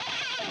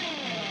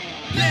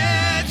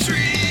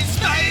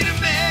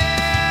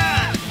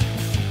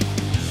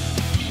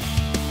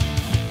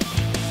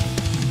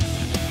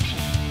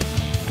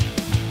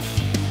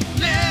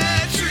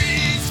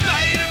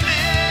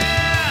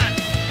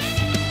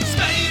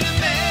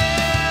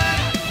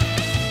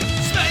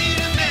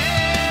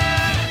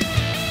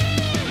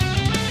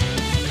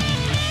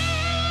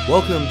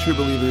Welcome, True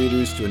Believer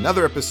readers, to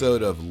another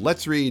episode of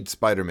Let's Read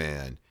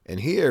Spider-Man. And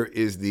here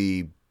is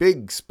the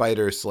big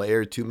spider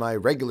slayer to my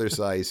regular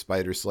size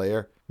spider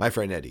slayer, my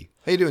friend Eddie.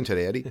 How you doing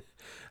today, Eddie?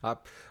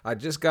 I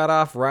just got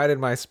off riding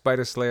my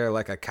spider slayer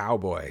like a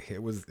cowboy.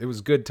 It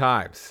was good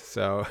times.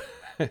 So,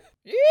 Yeehaw!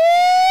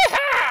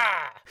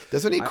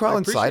 Doesn't he crawl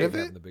inside of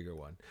it? The bigger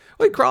one.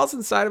 Well, he crawls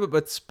inside of it,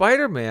 but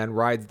Spider-Man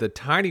rides the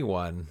tiny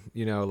one,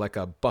 like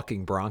a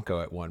bucking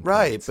bronco at one point.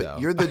 Right, so.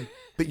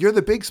 but you're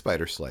the big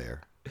spider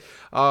slayer.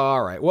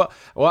 All right. Well,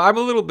 I'm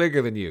a little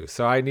bigger than you,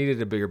 so I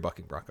needed a bigger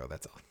bucking bronco.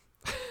 That's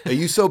all. Are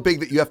you so big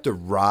that you have to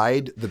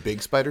ride the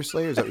big spider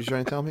slayer? Is that what you're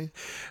trying to tell me?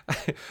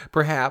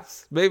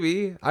 Perhaps,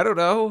 maybe. I don't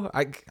know.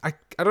 I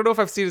don't know if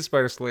I've seen a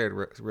spider slayer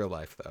in real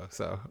life though.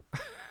 So.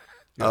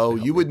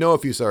 You would know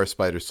if you saw a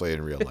spider slayer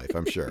in real life,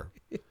 I'm sure.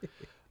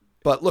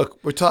 But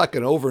look, we're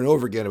talking over and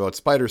over again about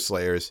spider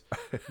slayers.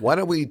 Why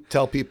don't we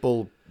tell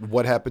people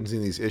what happens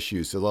in these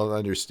issues so they'll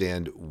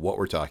understand what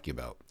we're talking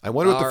about? I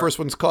wonder what the first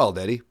one's called,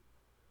 Eddie.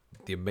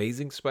 The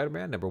Amazing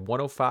Spider-Man, number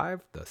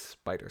 105, The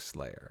Spider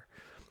Slayer.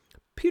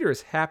 Peter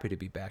is happy to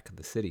be back in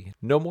the city.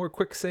 No more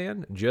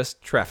quicksand,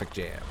 just traffic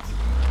jams.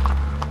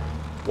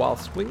 While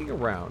swinging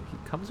around, he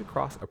comes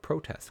across a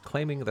protest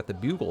claiming that the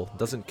Bugle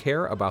doesn't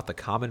care about the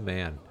common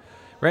man.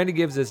 Randy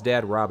gives his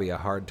dad Robbie a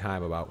hard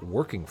time about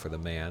working for the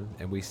man,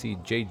 and we see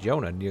J.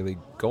 Jonah nearly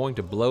going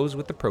to blows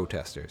with the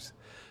protesters.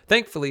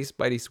 Thankfully,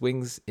 Spidey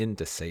swings in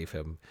to save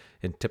him.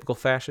 In typical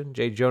fashion,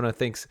 J. Jonah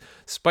thinks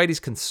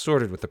Spidey's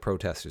consorted with the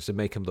protesters to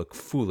make him look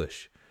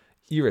foolish.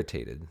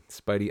 Irritated,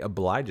 Spidey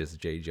obliges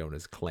J.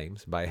 Jonah's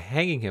claims by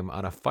hanging him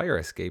on a fire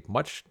escape,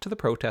 much to the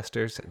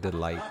protesters'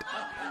 delight.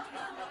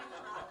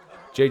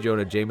 J.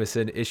 Jonah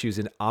Jameson issues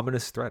an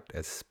ominous threat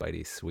as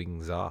Spidey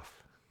swings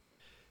off.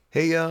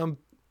 Hey,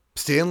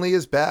 Stan Lee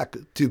is back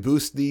to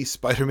boost the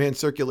Spider-Man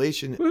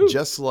circulation,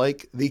 just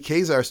like the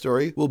Kazar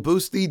story will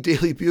boost the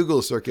Daily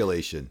Bugle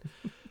circulation.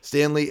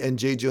 Stan Lee and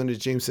J. Jonah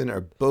Jameson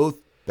are both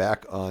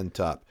back on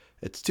top.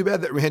 It's too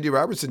bad that Randy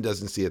Robertson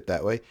doesn't see it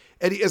that way.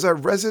 Eddie, as our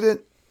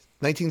resident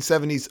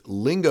 1970s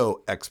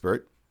lingo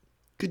expert,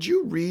 could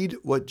you read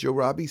what Joe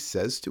Robbie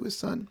says to his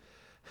son?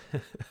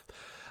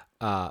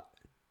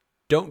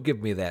 Don't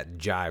give me that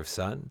jive,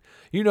 son.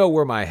 You know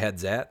where my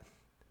head's at.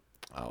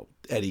 Oh,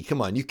 Eddie,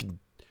 come on. You can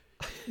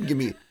give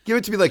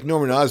it to me like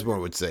Norman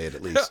Osborn would say it,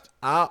 at least.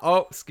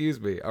 Excuse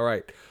me. All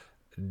right.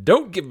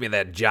 Don't give me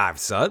that jive,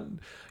 son.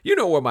 You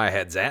know where my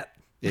head's at.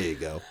 There you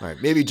go. All right.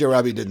 Maybe Joe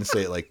Robbie didn't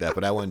say it like that,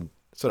 but that's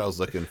what I was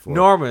looking for.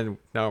 Norman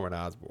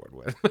Osborn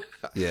would.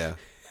 Yeah.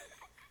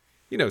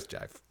 He knows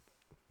jive.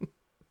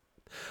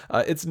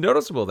 It's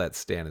noticeable that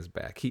Stan is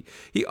back.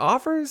 He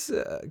offers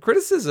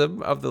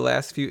criticism of the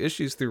last few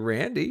issues through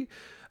Randy.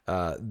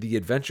 The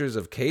Adventures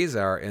of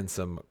Kazar and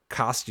some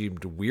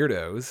costumed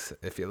weirdos,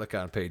 if you look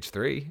on page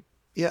 3.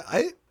 Yeah,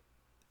 I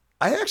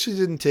actually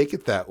didn't take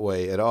it that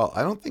way at all.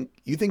 I don't think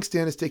you think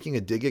Stan is taking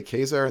a dig at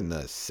Kazar in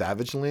the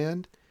Savage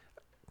Land.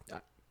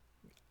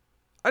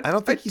 I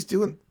don't think he's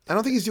doing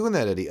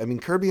that, Eddie. I mean,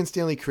 Kirby and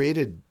Stanley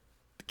created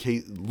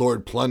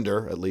Lord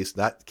Plunder, at least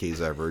that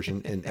Kazar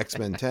version, in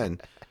X-Men 10.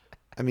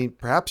 I mean,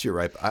 perhaps you're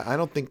right. I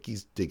don't think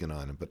he's digging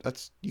on him,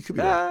 but you could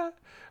be right.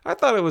 I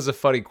thought it was a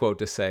funny quote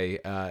to say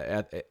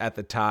at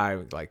the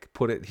time. Like,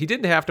 he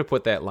didn't have to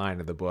put that line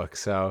in the book.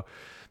 So,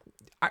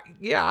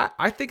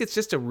 I think it's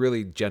just a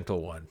really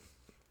gentle one.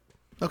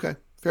 Okay,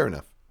 fair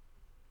enough.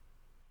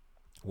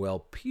 Well,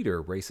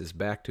 Peter races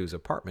back to his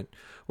apartment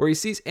where he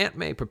sees Aunt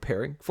May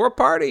preparing for a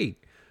party.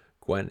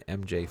 Gwen,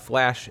 MJ,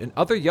 Flash, and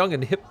other young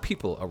and hip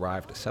people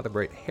arrive to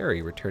celebrate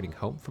Harry returning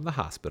home from the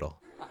hospital.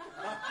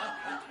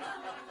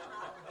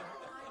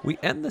 We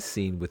end the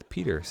scene with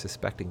Peter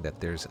suspecting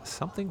that there's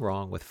something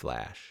wrong with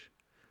Flash.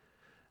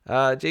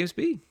 James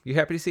B., you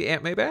happy to see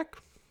Aunt May back?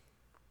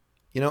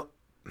 I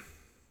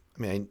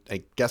mean,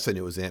 I guess I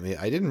knew it was Aunt May.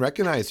 I didn't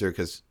recognize her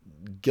because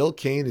Gil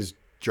Kane is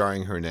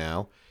drawing her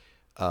now,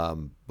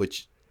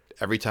 which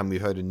every time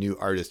we've had a new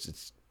artist,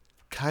 it's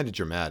kind of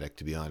dramatic,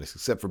 to be honest,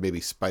 except for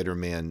maybe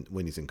Spider-Man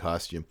when he's in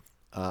costume.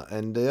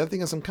 And the other thing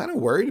is I'm kind of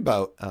worried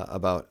about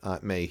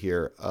Aunt May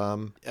here.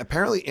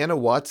 Apparently Anna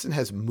Watson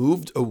has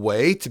moved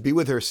away to be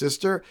with her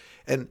sister.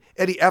 And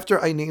Eddie, after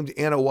I named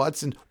Anna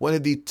Watson one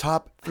of the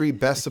top 3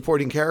 best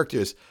supporting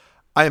characters,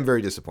 I am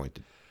very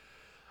disappointed.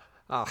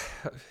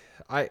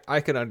 I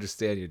can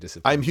understand your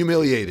disappointment. I'm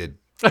humiliated.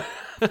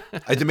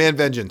 I demand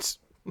vengeance.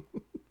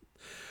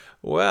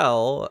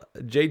 Well,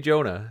 J.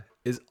 Jonah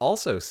is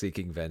also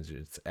seeking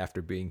vengeance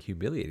after being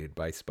humiliated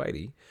by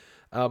Spidey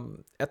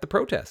at the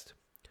protest.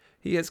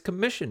 He has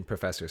commissioned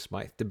Professor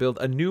Smythe to build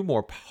a new,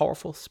 more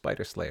powerful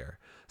Spider Slayer.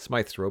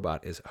 Smythe's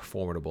robot is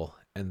formidable,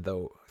 and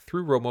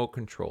through remote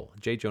control,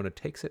 J. Jonah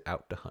takes it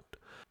out to hunt.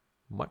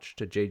 Much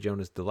to J.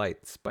 Jonah's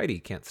delight,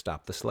 Spidey can't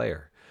stop the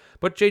Slayer.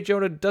 But J.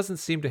 Jonah doesn't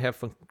seem to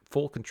have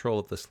full control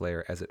of the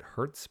Slayer as it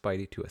hurts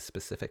Spidey to a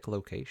specific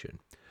location.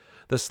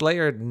 The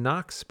Slayer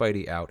knocks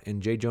Spidey out,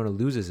 and J. Jonah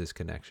loses his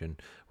connection.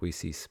 We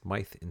see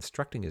Smythe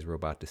instructing his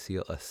robot to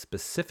steal a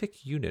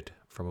specific unit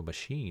from a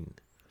machine.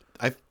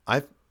 I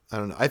I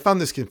don't know. I found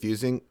this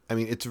confusing. I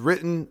mean, it's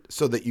written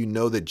so that you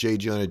know that J.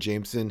 Jonah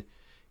Jameson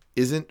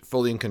isn't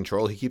fully in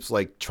control. He keeps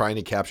like trying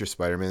to capture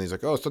Spider-Man. He's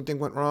like, oh, something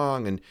went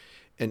wrong.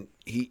 And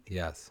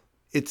Yes.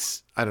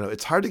 it's, I don't know.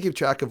 It's hard to keep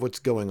track of what's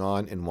going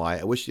on and why.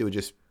 I wish they would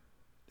just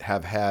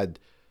have had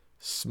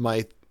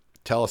Smythe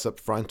tell us up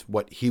front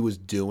what he was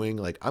doing.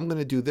 Like, I'm going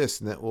to do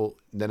this, and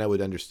then I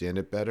would understand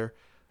it better.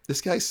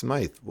 This guy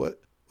Smythe,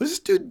 what does this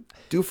dude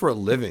do for a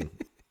living?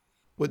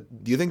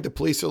 What do you think the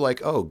police are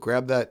like? Oh,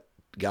 grab that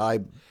guy,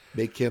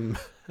 make him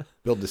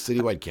build the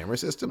citywide camera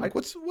system. Like,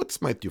 what's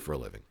Smythe do for a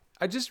living?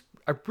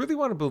 I really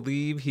want to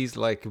believe he's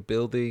like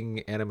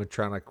building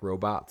animatronic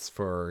robots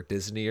for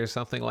Disney or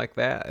something like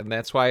that. And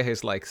that's why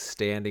his like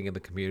standing in the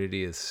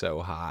community is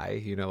so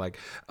high. You know, like,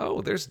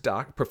 oh, there's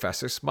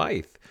Professor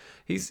Smythe.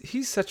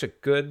 He's such a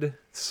good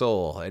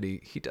soul, and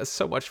he does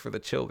so much for the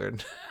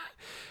children.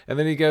 And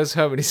then he goes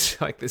home and he's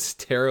like this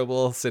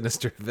terrible,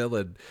 sinister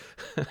villain.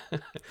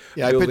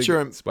 Yeah, I picture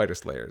him Spider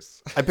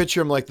Slayers. I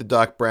picture him like the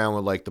Doc Brown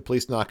when like the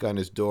police knock on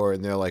his door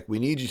and they're like, "We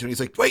need you," and he's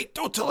like, "Wait,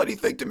 don't tell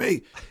anything to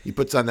me." He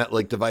puts on that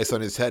like device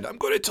on his head. "I'm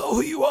going to tell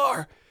who you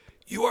are.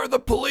 You are the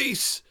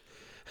police.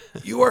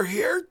 You are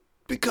here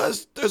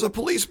because there's a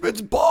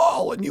policeman's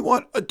ball and you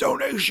want a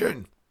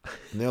donation."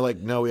 And they're like,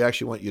 "No, we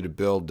actually want you to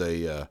build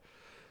a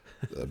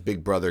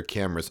Big Brother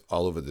cameras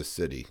all over the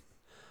city."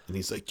 And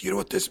he's like, "Do you know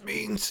what this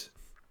means?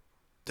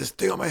 This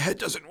thing on my head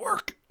doesn't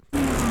work."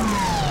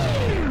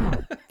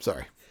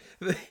 Sorry.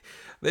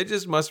 They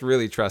just must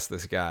really trust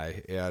this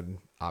guy. And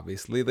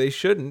obviously they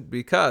shouldn't,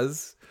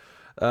 because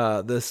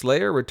the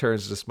Slayer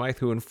returns to Smythe,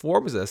 who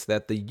informs us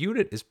that the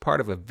unit is part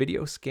of a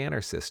video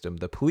scanner system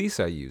the police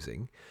are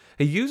using.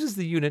 He uses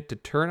the unit to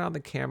turn on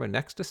the camera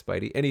next to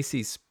Spidey, and he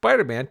sees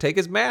Spider-Man take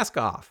his mask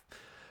off.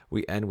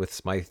 We end with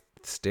Smythe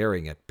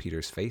staring at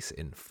Peter's face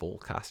in full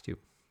costume.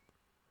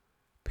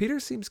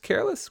 Peter seems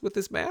careless with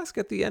his mask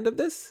at the end of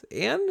this.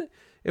 And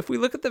if we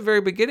look at the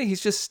very beginning,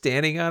 he's just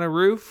standing on a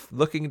roof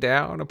looking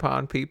down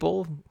upon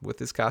people with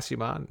his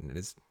costume on and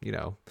his,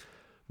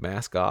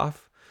 mask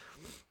off.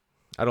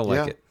 I don't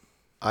like it.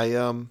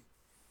 And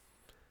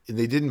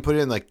they didn't put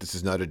in like, this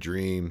is not a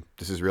dream.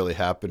 This is really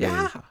happening.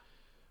 Yeah.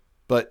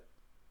 But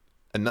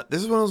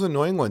this is one of those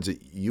annoying ones that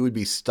you would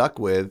be stuck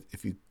with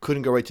if you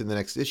couldn't go right to the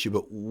next issue.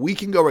 But we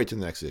can go right to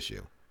the next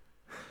issue.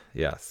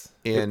 Yes.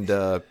 And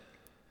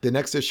the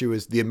next issue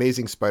is The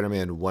Amazing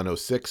Spider-Man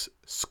 106,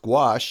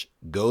 Squash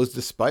Goes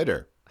the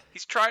Spider.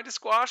 He's trying to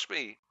squash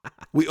me.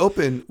 We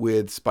open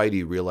with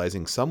Spidey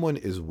realizing someone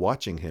is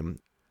watching him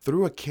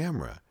through a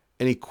camera,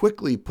 and he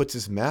quickly puts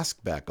his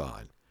mask back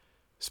on.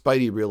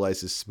 Spidey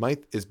realizes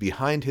Smythe is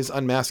behind his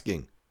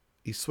unmasking.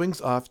 He swings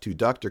off to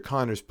Dr.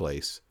 Connor's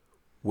place,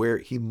 where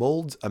he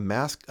molds a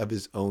mask of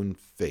his own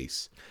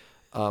face.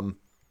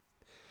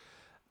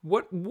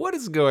 What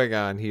is going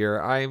on here?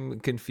 I'm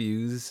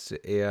confused.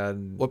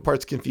 And what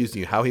part's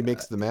confusing you? How he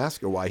makes the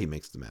mask or why he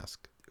makes the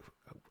mask?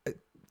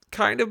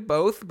 Kind of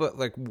both, but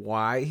like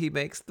why he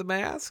makes the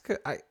mask?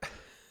 All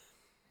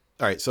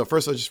right, so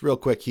first of all, just real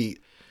quick, he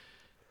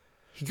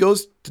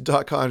goes to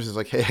Doc Connors and is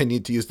like, "Hey, I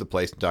need to use the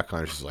place." And Doc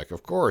Connors is like,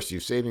 "Of course,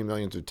 you've saved me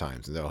millions of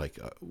times." And they're like,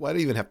 "Why do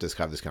you even have to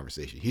have this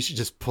conversation? He should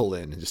just pull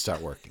in and just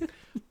start working."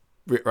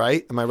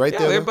 Right? Am I right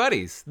there? Yeah, they're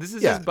buddies. This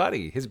is his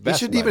buddy, his best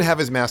He shouldn't even have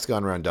his mask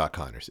on around Doc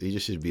Connors. He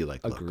just should be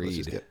like, "Look,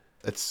 agreed."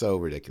 That's so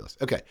ridiculous.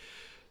 Okay.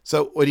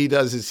 So what he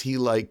does is he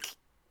like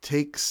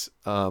takes,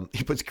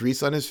 he puts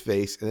grease on his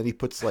face and then he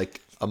puts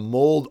like a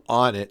mold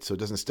on it so it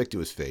doesn't stick to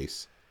his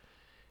face.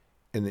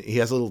 And he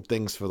has little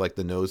things for like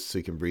the nose so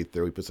he can breathe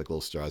through. He puts like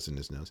little straws in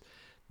his nose.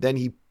 Then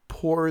he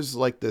pours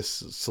like this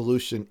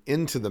solution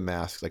into the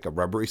mask, like a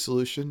rubbery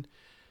solution,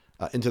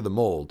 into the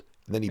mold.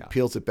 And then he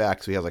peels it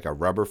back so he has like a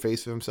rubber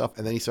face of himself.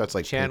 And then he starts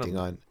like painting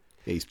on.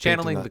 Yeah, he's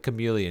channeling the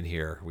chameleon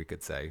here, we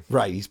could say.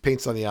 Right. He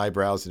paints on the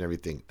eyebrows and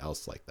everything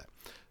else like that.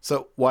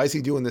 So why is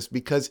he doing this?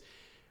 Because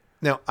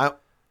now,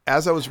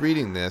 as I was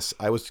reading this,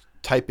 I was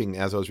typing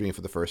as I was reading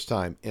for the first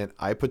time. And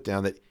I put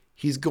down that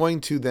he's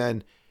going to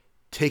then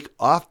take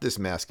off this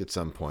mask at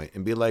some point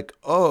and be like,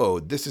 "Oh,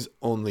 this is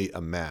only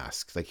a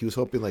mask." Like he was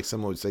hoping like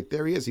someone would say,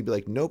 "There he is." He'd be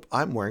like, "Nope,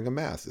 I'm wearing a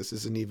mask. This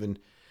isn't even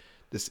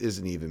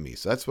me."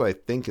 So that's what I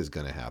think is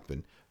going to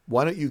happen.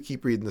 Why don't you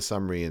keep reading the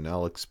summary and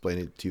I'll explain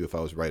it to you if I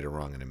was right or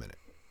wrong in a minute.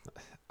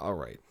 All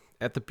right.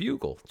 At the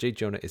Bugle, J.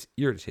 Jonah is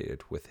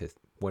irritated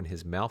when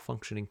his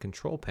malfunctioning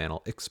control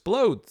panel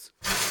explodes,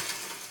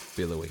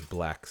 billowing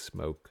black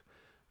smoke.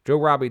 Joe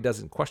Robbie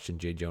doesn't question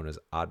J. Jonah's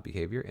odd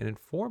behavior and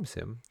informs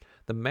him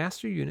the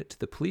master unit to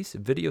the police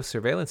video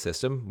surveillance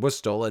system was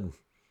stolen.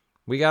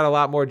 We got a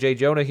lot more J.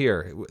 Jonah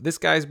here. This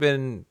guy's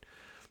been...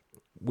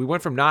 We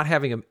went from not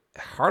having him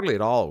hardly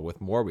at all with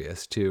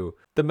Morbius to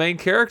the main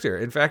character.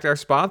 In fact, our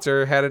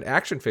sponsor had an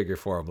action figure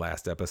for him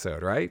last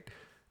episode, right?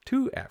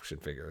 2 action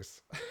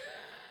figures.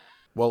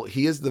 Well,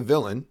 he is the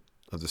villain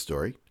of the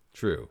story.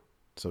 True.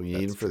 So you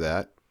need him for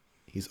that.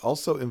 He's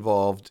also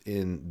involved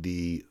in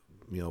the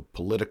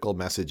political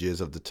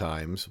messages of the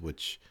times,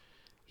 which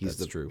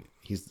he's true.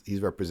 He's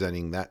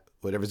representing that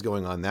whatever's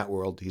going on in that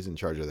world, he's in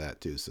charge of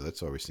that too. So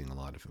that's why we're seeing a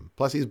lot of him.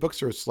 Plus, these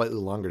books are slightly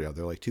longer now.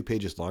 They're like 2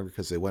 pages longer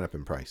because they went up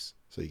in price.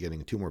 So you're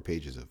getting 2 more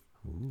pages of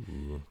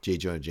J.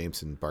 Jonah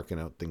Jameson barking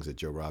out things at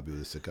Joe Robbie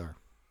with a cigar.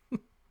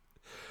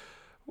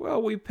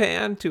 Well, we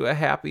pan to a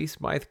happy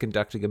Smythe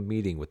conducting a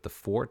meeting with the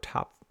 4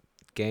 top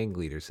gang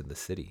leaders in the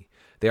city.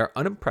 They are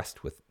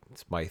unimpressed with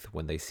Smythe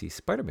when they see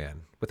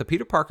Spider-Man with a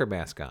Peter Parker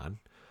mask on.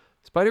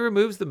 Spidey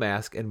removes the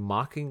mask and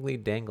mockingly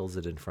dangles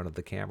it in front of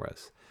the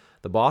cameras.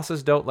 The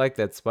bosses don't like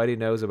that Spidey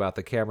knows about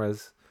the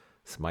cameras.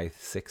 Smythe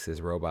sicks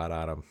his robot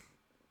on him.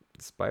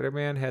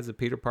 Spider-Man has a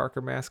Peter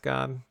Parker mask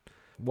on.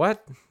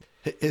 What?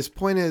 His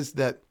point is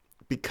that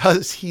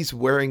because he's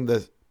wearing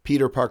the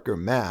Peter Parker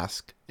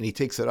mask and he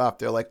takes it off,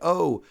 they're like,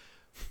 oh,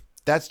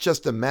 that's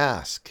just a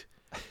mask.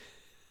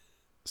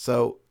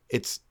 So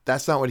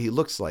that's not what he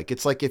looks like.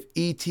 It's like if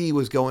E.T.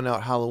 was going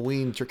out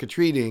Halloween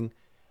trick-or-treating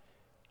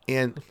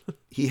and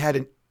he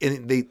had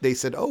and they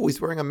said, oh,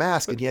 he's wearing a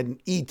mask and he had an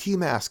E.T.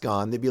 mask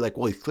on. They'd be like,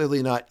 well, he's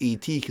clearly not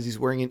E.T. because he's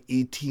wearing an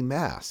E.T.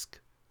 mask.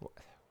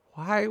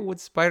 Why would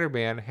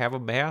Spider-Man have a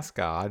mask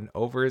on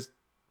over his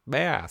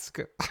mask?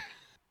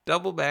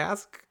 Double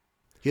mask?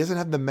 He doesn't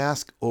have the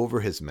mask over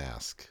his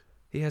mask.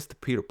 He has the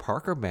Peter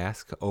Parker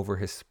mask over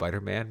his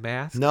Spider-Man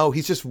mask? No,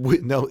 he just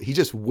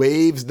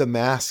waves the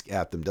mask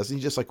at them. Doesn't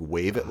he just like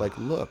wave it like,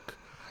 look,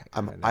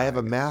 I have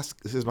a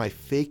mask. This is my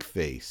fake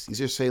face. He's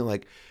just saying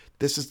like,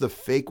 this is the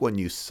fake one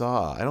you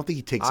saw. I don't think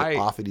he takes it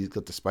off and he's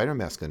got the Spider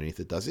mask underneath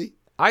it, does he?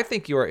 I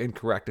think you are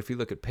incorrect. If you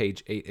look at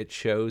page 8, it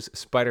shows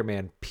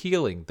Spider-Man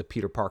peeling the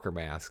Peter Parker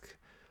mask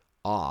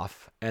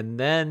off and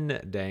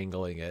then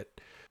dangling it,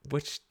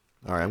 which...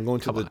 All right, I'm going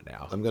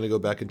to go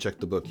back and check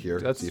the book here.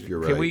 See if you're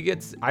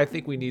right. I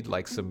think we need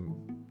like some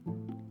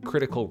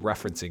critical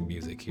referencing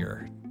music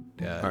here.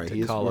 All right,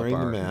 he's wearing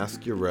the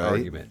mask. You're right.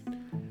 Argument.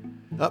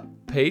 Up,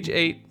 page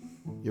 8.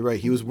 You're right.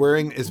 He was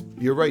wearing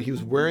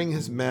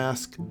his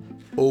mask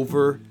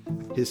over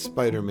his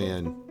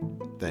Spider-Man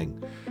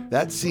thing.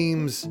 That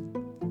seems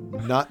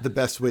not the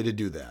best way to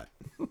do that.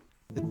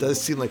 It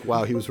does seem like,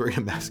 wow, he was wearing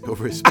a mask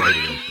over his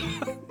Spider-Man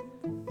thing.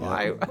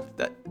 Why?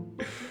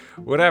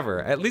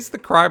 Whatever. At least the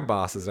crime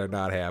bosses are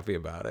not happy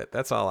about it.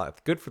 That's all.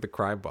 Good for the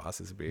crime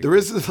bosses being. There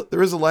is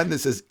a line that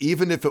says,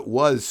 even if it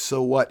was,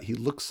 so what? He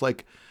looks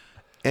like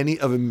any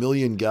of a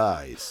million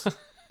guys.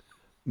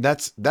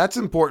 That's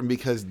important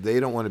because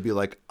they don't want to be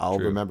like, I'll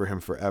remember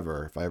him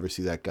forever if I ever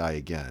see that guy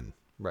again.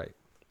 Right.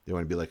 They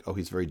want to be like, oh,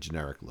 he's very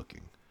generic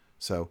looking.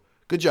 So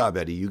good job,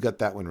 Eddie. You got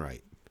that one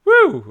right.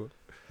 Woo!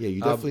 Yeah,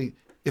 you definitely.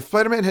 If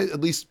Spider-Man had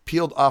at least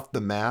peeled off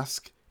the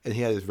mask and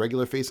he had his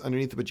regular face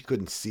underneath it, but you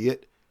couldn't see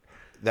it,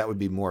 that would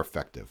be more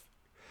effective.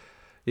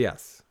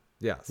 Yes,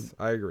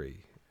 I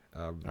agree.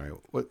 All right,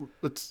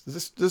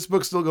 this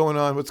book's still going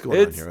on. What's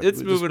going on here?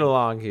 It's moving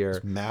along here.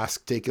 This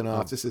mask taken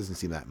off. This doesn't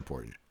seem that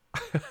important.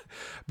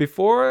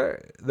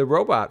 Before the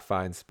robot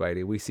finds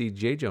Spidey, we see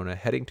J. Jonah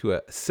heading to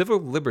a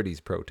civil liberties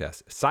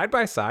protest side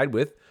by side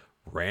with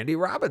Randy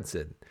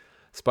Robinson.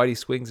 Spidey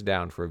swings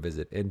down for a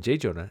visit, and J.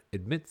 Jonah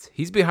admits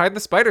he's behind the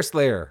Spider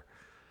Slayer.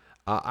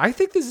 I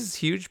think this is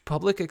huge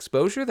public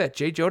exposure that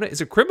J. Jonah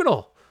is a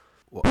criminal.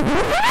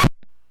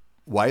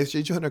 Why is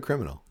J. Jonah a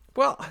criminal?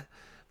 Well,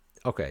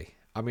 okay.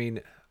 I mean,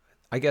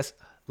 I guess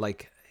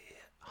like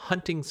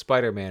hunting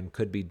Spider-Man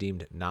could be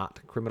deemed not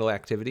criminal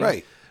activity.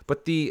 Right.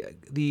 But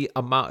the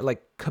amount,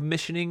 like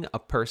commissioning a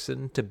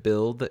person to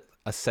build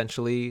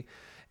essentially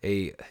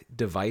a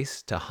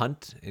device to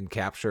hunt and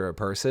capture a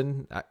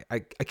person, I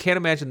can't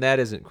imagine that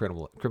isn't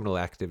criminal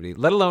activity,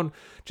 let alone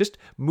just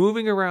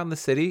moving around the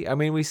city. I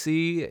mean, we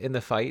see in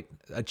the fight,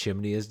 a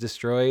chimney is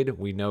destroyed.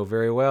 We know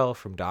very well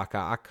from Doc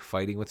Ock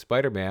fighting with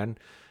Spider-Man,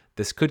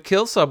 this could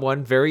kill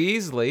someone very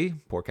easily.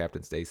 Poor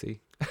Captain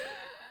Stacy.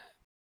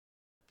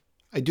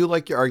 I do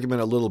like your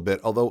argument a little bit,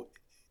 although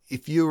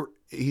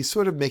he's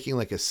sort of making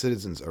like a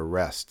citizen's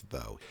arrest,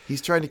 though.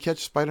 He's trying to catch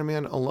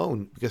Spider-Man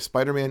alone because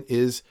Spider-Man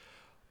is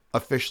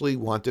officially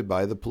wanted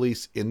by the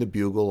police in the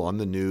Bugle, on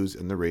the news,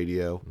 in the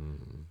radio.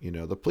 Mm. You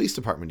know, the police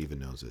department even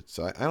knows it.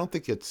 So I don't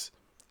think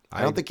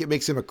it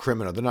makes him a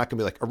criminal. They're not going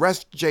to be like,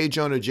 arrest J.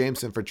 Jonah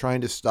Jameson for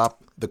trying to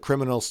stop the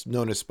criminal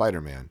known as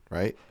Spider-Man,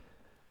 right?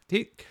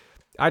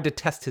 I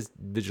detest his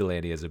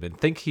vigilantism and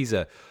think he's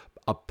a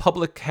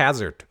public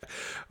hazard.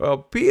 Well,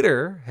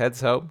 Peter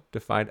heads home to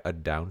find a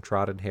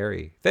downtrodden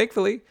Harry.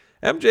 Thankfully,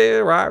 MJ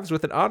arrives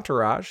with an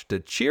entourage to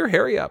cheer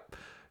Harry up.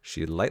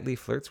 She lightly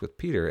flirts with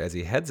Peter as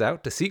he heads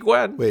out to see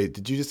Gwen. Wait,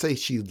 did you just say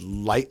she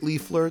lightly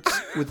flirts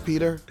with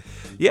Peter?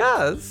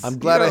 Yes. I'm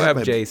glad I have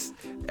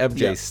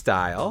MJ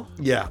style.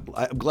 Yeah,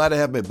 I'm glad I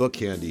have my book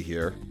handy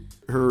here.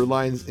 Her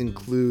lines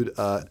include,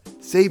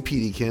 say,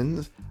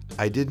 Petykins,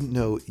 I didn't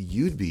know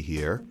you'd be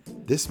here.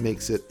 This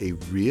makes it a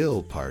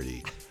real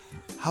party.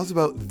 How's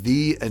about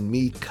thee and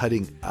me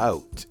cutting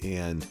out?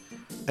 And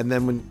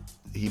then when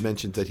he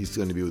mentions that he's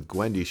going to be with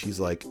Gwendy,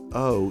 she's like,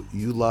 oh,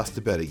 you lost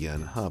a bet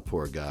again, huh,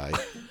 poor guy.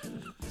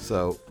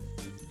 So,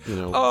 you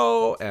know.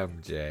 Oh,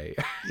 MJ.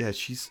 Yeah,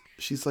 she's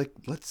like,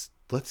 let's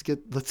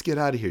get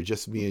out of here,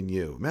 just me and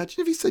you.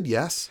 Imagine if he said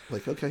yes.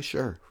 Like, okay,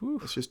 sure.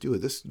 Let's just do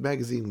it. This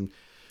magazine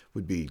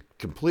would be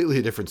completely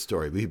a different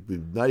story. We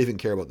would not even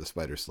care about the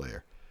Spider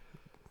Slayer.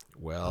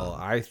 Well,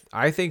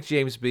 I think,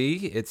 James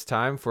B., it's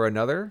time for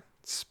another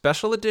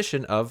special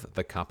edition of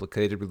The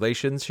Complicated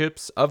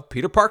Relationships of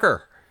Peter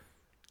Parker.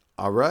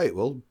 All right.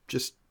 Well,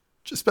 just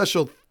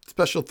special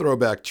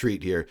throwback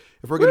treat here.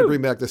 If we're going to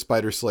bring back the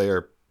Spider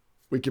Slayer,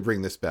 we could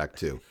bring this back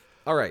too.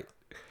 All right.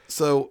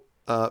 So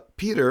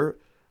Peter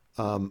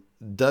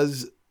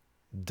does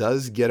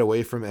get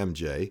away from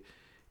MJ,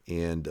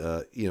 and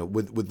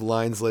with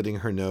lines letting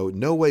her know,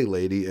 "No way,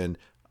 lady," and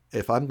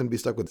if I'm going to be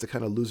stuck with the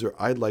kind of loser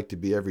I'd like to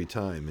be every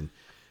time,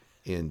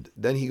 and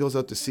then he goes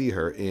out to see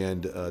her,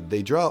 and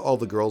they draw all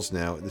the girls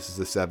now. This is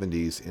the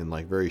 70s in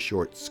like very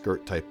short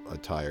skirt type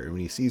attire, and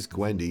when he sees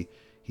Gwendy,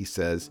 he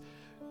says,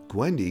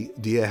 "Gwendy,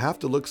 do you have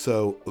to look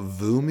so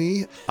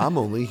voomy? I'm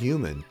only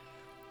human."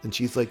 And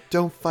she's like,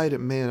 "Don't fight it,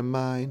 man of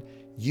mine.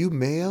 You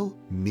male,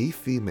 me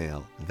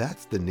female.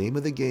 That's the name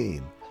of the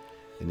game."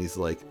 And he's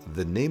like,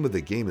 "The name of the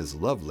game is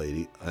love,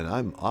 lady, and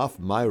I'm off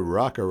my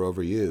rocker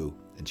over you."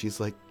 And she's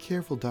like,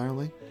 "Careful,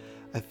 darling.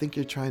 I think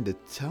you're trying to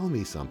tell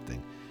me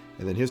something."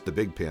 And then here's the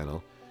big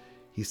panel.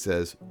 He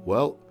says,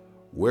 "Well,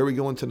 where are we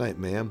going tonight,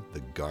 ma'am?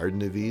 The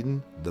Garden of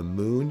Eden? The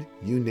moon?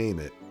 You name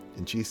it."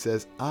 And she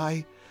says,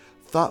 "I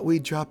thought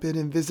we'd drop in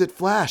and visit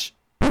Flash."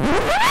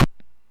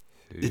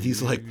 And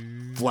he's like,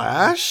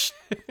 "Flash?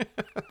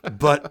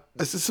 But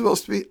this is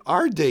supposed to be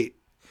our date,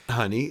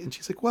 honey." And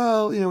she's like,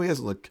 "Well, he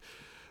hasn't looked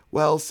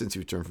well since he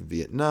returned from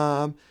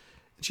Vietnam."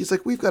 And she's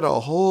like, "We've got a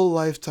whole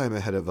lifetime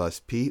ahead of us,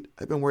 Pete.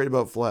 I've been worried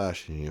about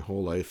Flash." And a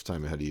whole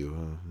lifetime ahead of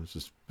you.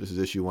 This is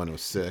issue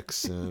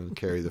 106.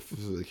 Carry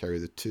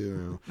the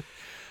two.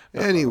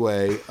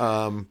 Anyway,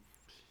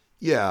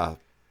 yeah.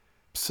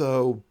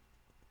 So,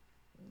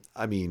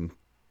 I mean,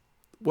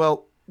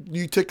 well,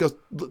 you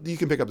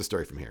can pick up the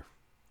story from here.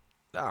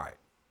 All right.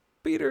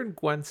 Peter and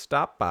Gwen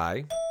stop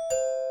by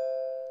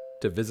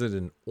to visit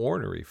an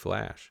ornery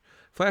Flash.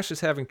 Flash is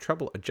having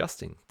trouble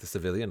adjusting to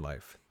civilian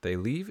life. They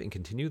leave and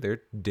continue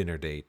their dinner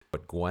date,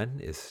 but Gwen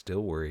is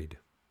still worried.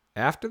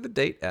 After the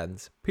date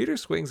ends, Peter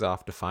swings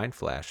off to find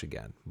Flash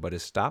again, but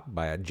is stopped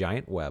by a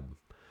giant web.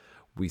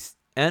 We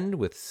end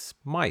with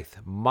Smythe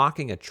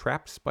mocking a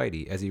trapped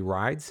Spidey as he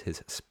rides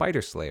his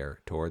Spider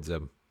Slayer towards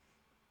him.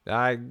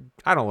 I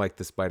don't like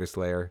the Spider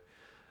Slayer.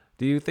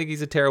 Do you think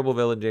he's a terrible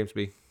villain, James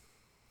B.?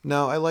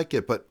 No, I like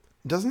it, but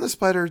doesn't the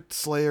Spider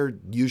Slayer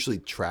usually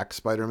track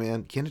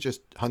Spider-Man? Can't it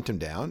just hunt him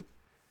down?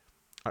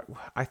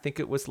 I think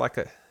it was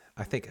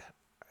I think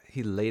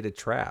he laid a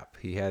trap.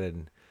 He had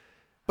an...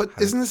 But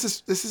isn't this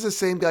is the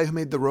same guy who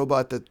made the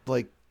robot that,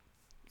 like,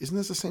 isn't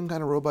this the same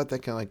kind of robot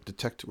that can, like,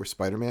 detect where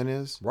Spider-Man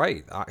is?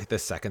 Right. The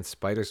second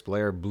Spider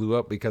Slayer blew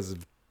up because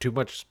of too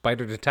much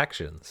spider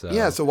detection. So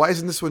yeah, so why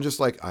isn't this one just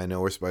like, I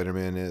know where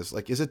Spider-Man is?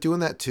 Like, is it doing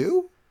that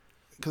too?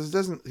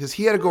 Because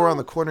he had to go around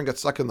the corner and got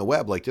stuck in the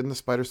web. Like, didn't the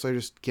Spider Slayer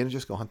can't it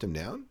just go hunt him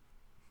down?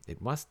 It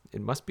must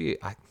be.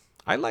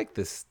 I like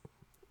this,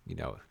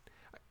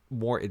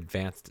 more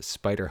advanced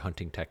spider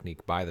hunting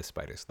technique by the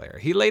Spider Slayer.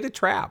 He laid a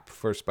trap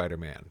for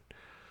Spider-Man,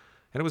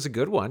 and it was a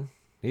good one.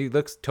 He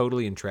looks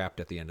totally entrapped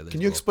at the end of this.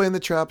 Can you explain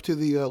the trap to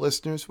the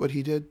listeners, what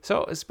he did?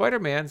 So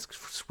Spider-Man's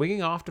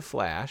swinging off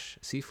to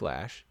see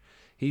Flash.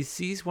 He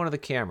sees one of the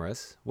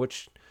cameras,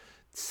 which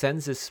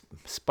sends his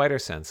spider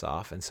sense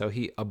off, and so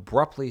he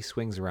abruptly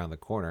swings around the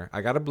corner.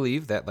 I gotta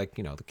believe that,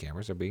 the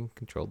cameras are being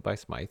controlled by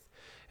Smythe.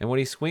 And when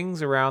he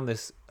swings around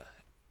this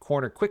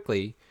corner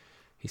quickly,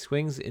 he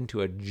swings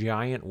into a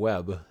giant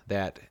web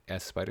that,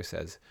 as Spider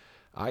says,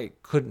 "I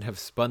couldn't have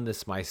spun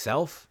this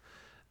myself."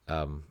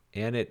 And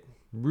it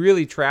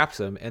really traps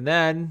him. And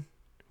then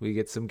we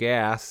get some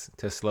gas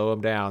to slow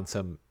him down,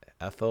 some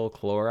ethyl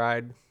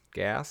chloride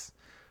gas,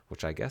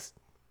 which I guess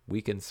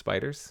weakens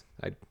spiders.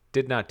 I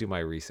did not do my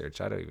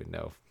research. I don't even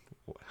know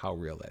how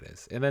real that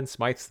is. And then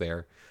Smythe's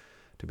there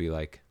to be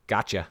like,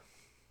 "Gotcha."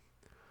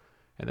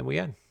 And then we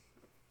end.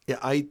 Yeah,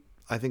 I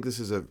think this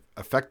is a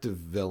effective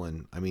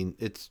villain. I mean,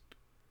 it's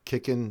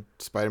kicking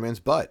Spider-Man's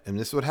butt. And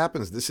this is what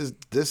happens.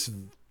 This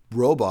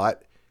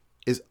robot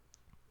is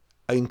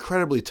an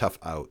incredibly tough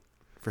out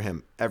for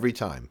him every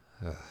time.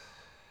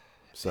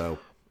 So,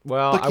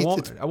 well,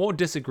 I won't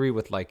disagree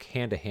with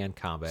hand-to-hand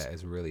combat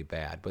is really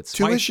bad, but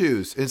Smythe, 2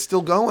 issues. It's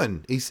still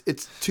going. It's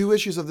 2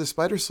 issues of the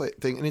Spider Slayer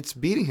thing, and it's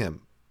beating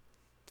him.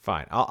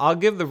 Fine. I'll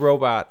give the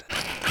robot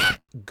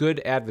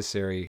good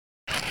adversary,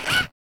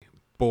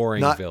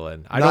 boring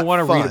villain. I don't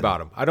want to read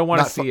about him. I don't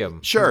want to see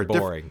him. Sure,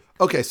 boring.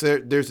 Okay, so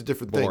there's a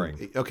different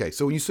thing. Okay,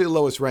 so when you say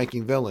lowest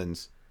ranking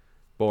villains,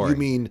 boring. You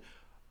mean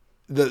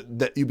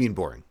you mean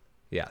boring.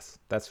 Yes,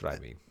 that's what I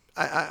mean.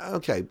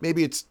 Okay,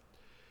 maybe it's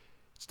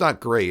not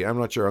great. I'm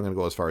not sure I'm going to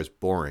go as far as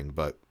boring,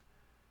 but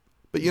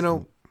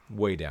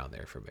way down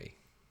there for me.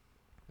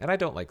 And I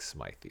don't like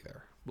Smythe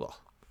either. Ugh.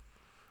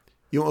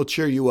 You want to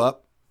cheer you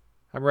up?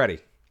 I'm ready.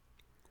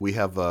 We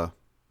have a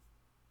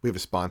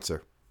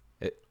sponsor.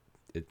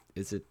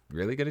 Is it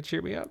really going to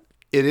cheer me up?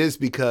 It is,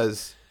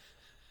 because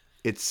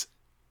it's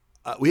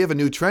we have a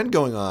new trend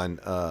going on,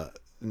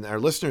 and our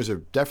listeners are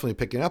definitely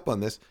picking up on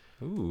this.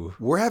 Ooh.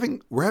 We're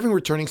having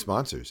returning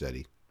sponsors,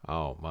 Eddie.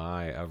 Oh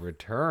my, a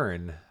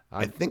return.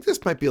 I think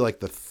this might be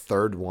like the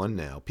third one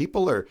now.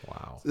 People are,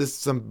 Wow. there's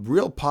some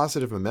real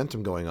positive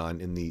momentum going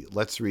on in the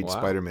Let's Read Wow.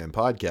 Spider-Man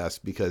podcast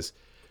because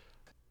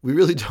we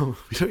really don't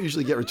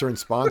usually get return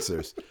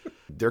sponsors.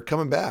 They're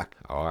coming back.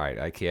 All right,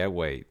 I can't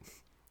wait.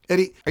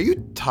 Eddie, are you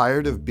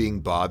tired of being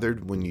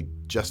bothered when you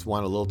just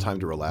want a little time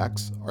to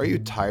relax? Are you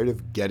tired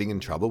of getting in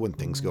trouble when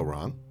things go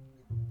wrong?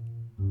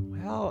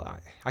 Well,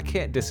 I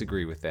can't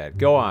disagree with that.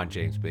 Go on,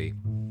 James B.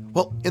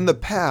 Well, in the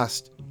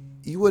past,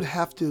 you would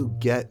have to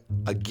get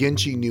a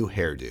Ginchy new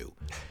hairdo.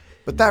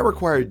 But that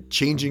required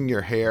changing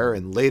your hair,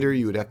 and later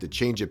you would have to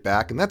change it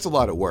back, and that's a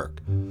lot of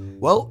work.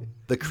 Well,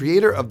 the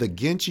creator of the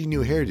Ginchy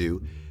new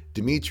hairdo,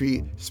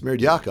 Dmitry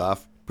Smerdyakov,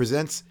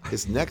 presents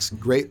his next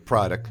great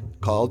product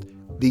called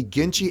the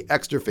Ginchy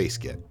Extra Face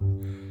Kit.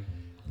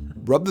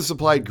 Rub the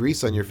supplied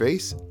grease on your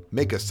face,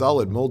 make a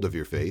solid mold of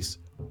your face,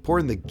 pour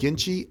in the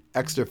Ginchy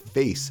Extra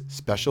Face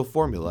special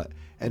formula,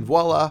 and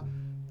voila,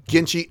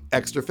 Ginchy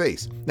Extra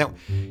Face. Now,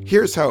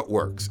 here's how it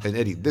works. And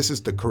Eddie, this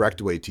is the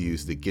correct way to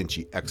use the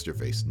Ginchy Extra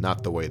Face,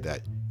 not the way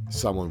that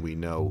someone we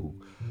know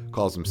who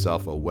calls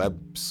himself a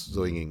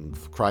web-slinging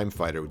crime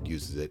fighter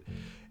uses it.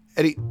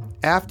 Eddie,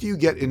 after you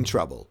get in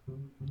trouble,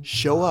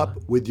 show up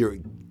with your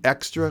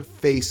extra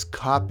face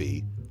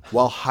copy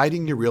while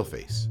hiding your real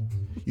face.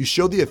 You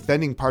show the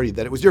offending party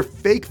that it was your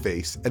fake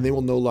face, and they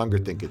will no longer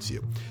think it's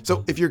you.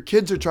 So if your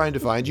kids are trying to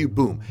find you,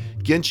 boom,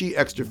 Ginchy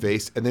Extra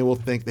Face, and they will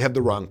think they have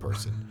the wrong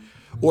person.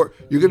 Or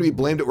you're going to be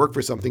blamed at work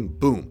for something,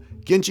 boom,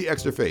 Ginchy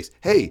Extra Face.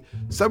 Hey,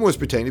 someone was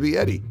pretending to be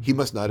Eddie. He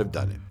must not have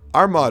done it.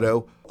 Our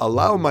motto,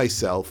 allow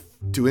myself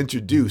to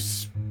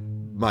introduce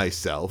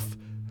myself,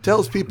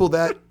 tells people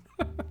that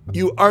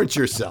you aren't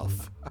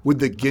yourself with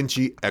the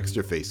Ginchy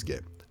Extra Face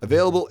Kit.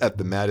 Available at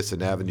the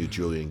Madison Avenue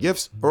Julian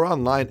Gifts or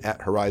online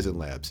at Horizon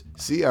Labs.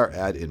 See our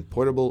ad in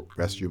Portable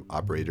Restroom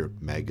Operator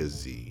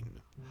magazine.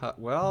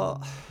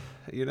 Well,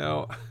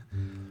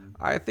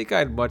 I think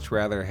I'd much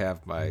rather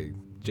have my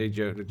J.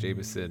 Jonah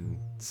Jameson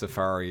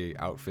Safari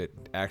outfit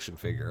action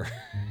figure.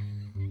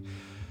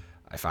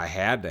 If I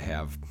had to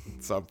have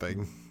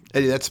something.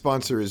 Eddie, that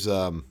sponsor is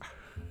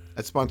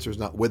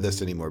not with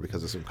us anymore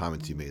because of some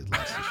comments you made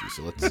last issue.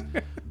 So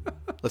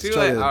let's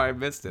try to. Oh, I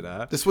missed it,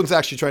 huh? This one's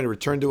actually trying to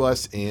return to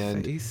us.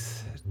 And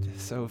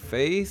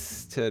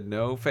face to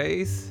no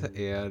face,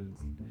 and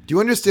do you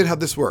understand how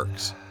this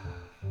works?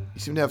 You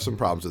seem to have some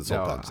problems with this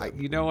whole no, concept.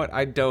 you know what?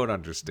 I don't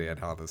understand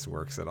how this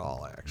works at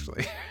all,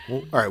 actually.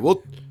 Well, all right,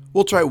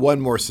 we'll try one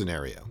more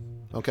scenario.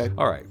 Okay.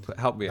 All right,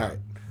 help me out.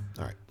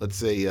 All right. Let's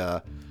say.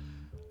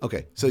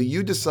 Okay. So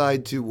you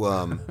decide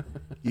to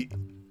you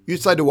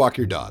decide to walk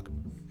your dog.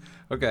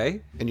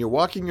 Okay. And you're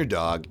walking your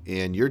dog,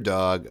 and your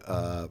dog,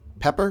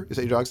 Pepper, is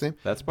that your dog's name?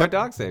 That's my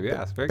dog's name,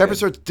 yes. Very Pepper good.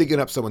 starts digging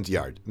up someone's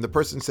yard. And the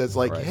person says,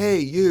 like, Right. hey,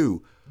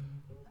 you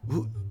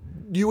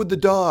with the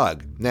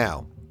dog.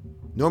 Now,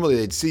 normally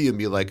they'd see you and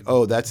be like,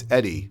 oh, that's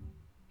Eddie.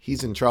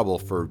 He's in trouble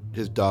for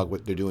his dog,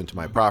 what they're doing to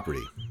my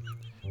property.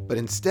 But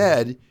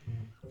instead,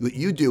 what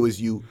you do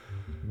is you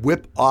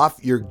whip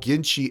off your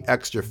Ginchy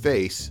Extra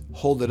Face,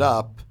 hold it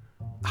up,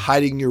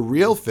 hiding your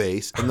real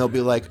face, and they'll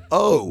be like,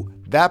 oh,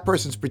 that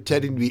person's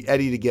pretending to be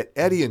Eddie to get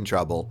Eddie in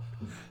trouble.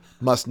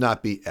 Must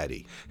not be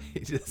Eddie.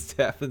 He just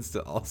happens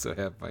to also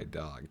have my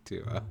dog,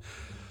 too.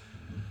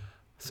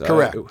 So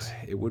Correct.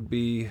 It would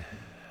be...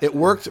 It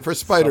worked for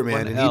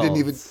Spider-Man, and Someone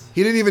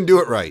he didn't even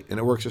do it right, and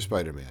it works for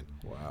Spider-Man.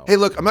 Wow. Hey,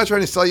 look, I'm not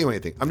trying to sell you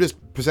anything. I'm just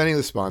presenting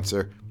the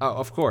sponsor. Oh,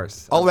 of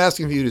course. All I'm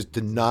asking of you is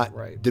to not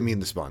Right. demean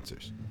the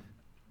sponsors.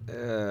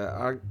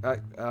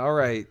 All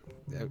right.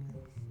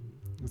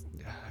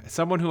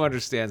 Someone who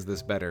understands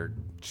this better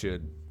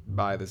should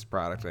buy this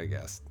product, I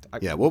guess.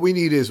 Yeah, what we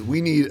need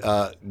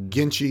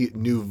Ginchy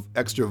new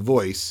extra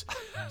voice.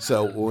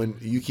 So when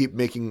you keep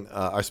making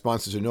our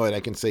sponsors annoyed,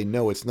 I can say,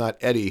 no, it's not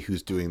Eddie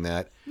who's doing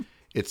that.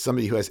 It's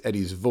somebody who has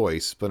Eddie's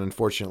voice. But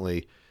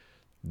unfortunately,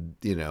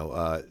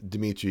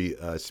 Dmitry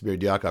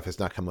Smerdyakov has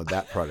not come with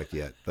that product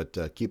yet.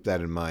 But keep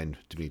that in mind,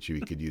 Dmitry.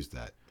 We could use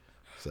that.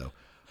 So,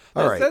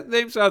 all right. That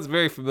name sounds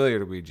very familiar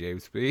to me,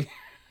 James B.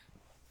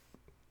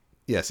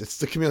 Yes, it's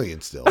the Chameleon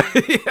still.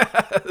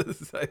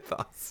 Yes, I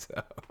thought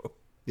so.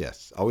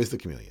 Yes, always the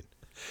Chameleon.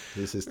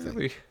 This is thing.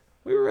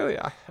 We really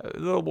are a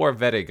little more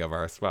vetting of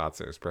our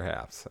sponsors,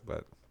 perhaps.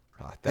 But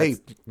that's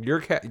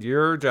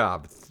your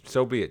job.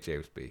 So be it,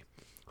 James B.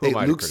 Who Hey, am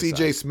I to Luke criticize?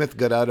 C.J. Smith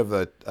got out of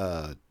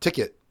a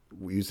ticket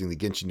using the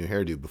Ginchy new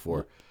hairdo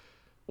before.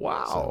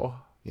 Wow.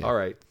 Yeah. All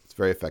right. It's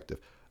very effective.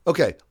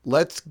 Okay,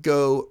 let's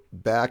go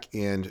back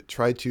and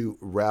try to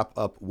wrap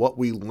up what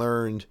we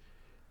learned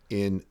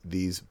in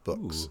these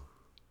books.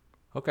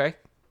 Okay.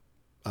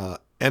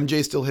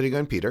 MJ's still hitting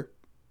on Peter.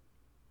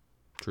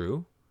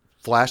 True.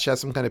 Flash has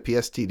some kind of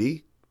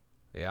PSTD.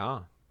 Yeah.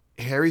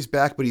 Harry's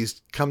back, but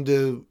he's come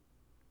to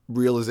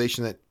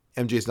realization that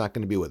MJ's not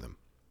going to be with him.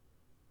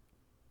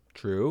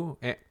 True.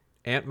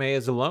 Aunt May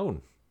is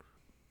alone.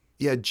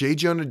 Yeah, J.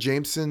 Jonah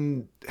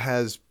Jameson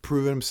has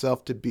proven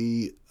himself to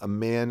be a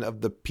man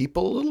of the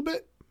people a little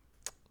bit.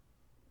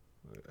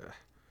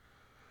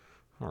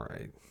 All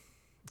right.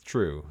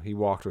 True. He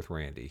walked with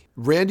Randy.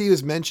 Randy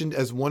is mentioned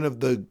as one of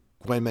the,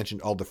 Gwen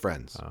mentioned all the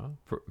friends.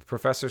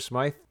 Professor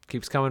Smythe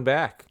keeps coming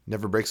back.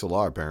 Never breaks a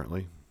law,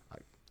 apparently.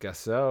 Guess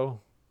so.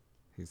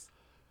 He's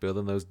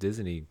building those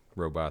Disney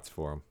robots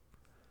for him.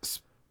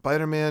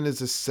 Spider-Man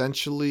is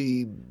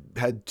essentially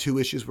had 2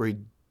 issues where he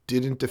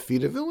didn't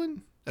defeat a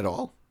villain at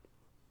all.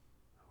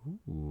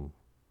 Ooh.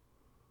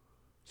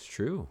 It's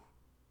true.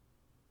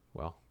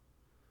 Well.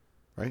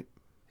 Right?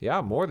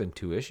 Yeah, more than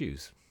 2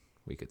 issues,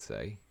 we could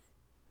say.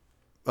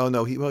 Oh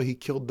no, he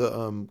killed the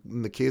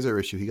in the Kaiser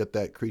issue. He got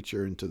that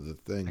creature into the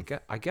thing.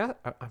 I guess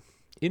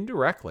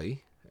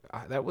indirectly,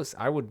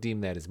 I would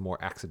deem that as more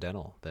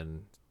accidental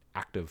than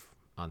active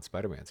on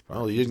Spider-Man's part.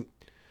 Oh, he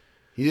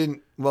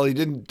didn't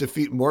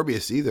defeat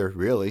Morbius either.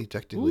 Really,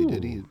 technically,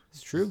 did he?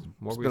 It's true.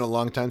 It's been a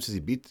long time since he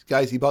beat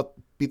guys. He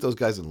beat those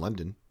guys in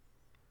London.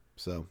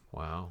 So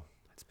wow,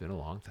 it's been a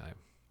long time.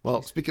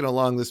 Well, speaking of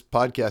long, this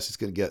podcast is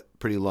going to get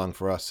pretty long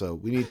for us, so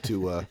we need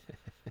to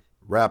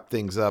wrap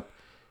things up.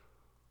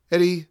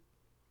 Eddie,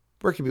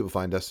 where can people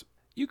find us?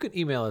 You can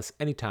email us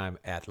anytime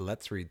at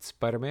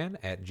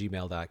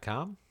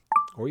letsreadspiderman@gmail.com,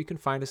 or you can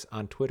find us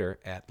on Twitter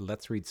at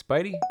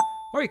letsreadspidey,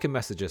 or you can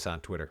message us on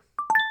Twitter.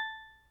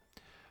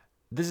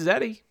 This is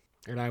Eddie,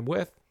 and I'm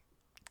with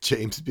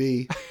James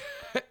B.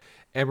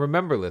 And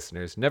remember,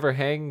 listeners, never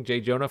hang J.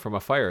 Jonah from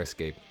a fire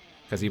escape,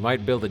 because he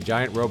might build a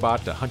giant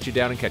robot to hunt you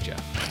down and catch you.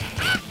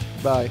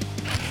 Bye.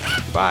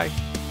 Bye.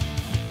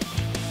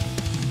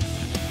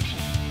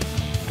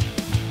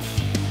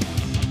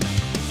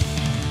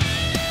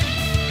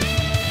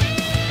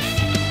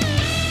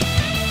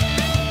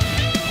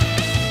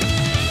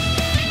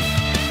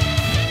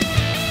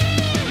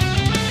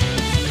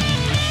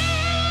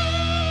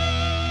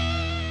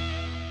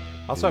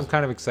 Also, I'm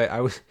kind of excited. I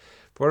was,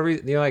 for whatever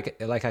reason,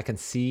 like I can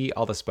see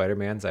all the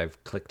Spider-Mans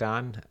I've clicked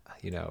on,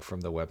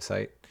 from the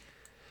website.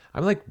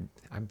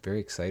 I'm very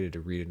excited to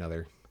read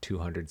another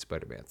 200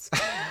 Spider-Mans.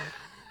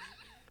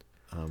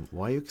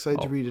 Why are you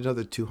excited to read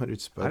another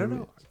 200 Spider-Man? I don't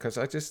know, because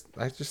I just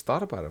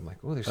thought about it. I'm like,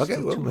 oh, there's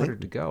still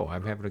 200 to go.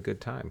 I'm having a good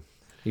time.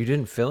 You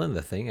didn't fill in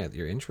the thing at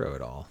your intro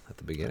at all at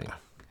the beginning.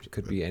 It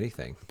could be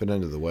anything. I've been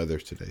under the weather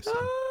today. So.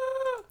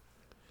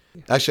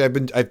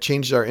 Actually, I've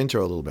changed our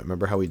intro a little bit.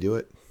 Remember how we do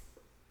it?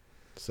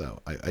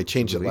 So I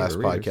changed it last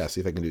podcast.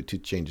 See if I can do 2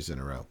 changes in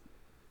a row.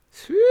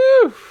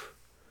 Whew.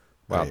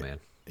 Wow, right. Man.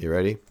 You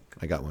ready?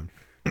 I got one.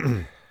 All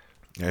right,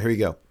 here we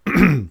go.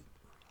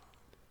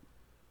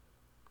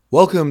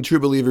 Welcome, True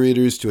Believer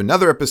readers, to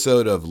another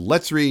episode of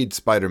Let's Read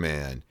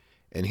Spider-Man.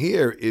 And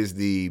here is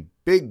the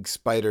big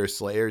spider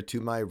slayer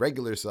to my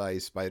regular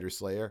size spider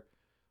slayer,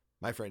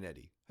 my friend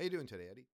Eddie. How you doing today, Eddie?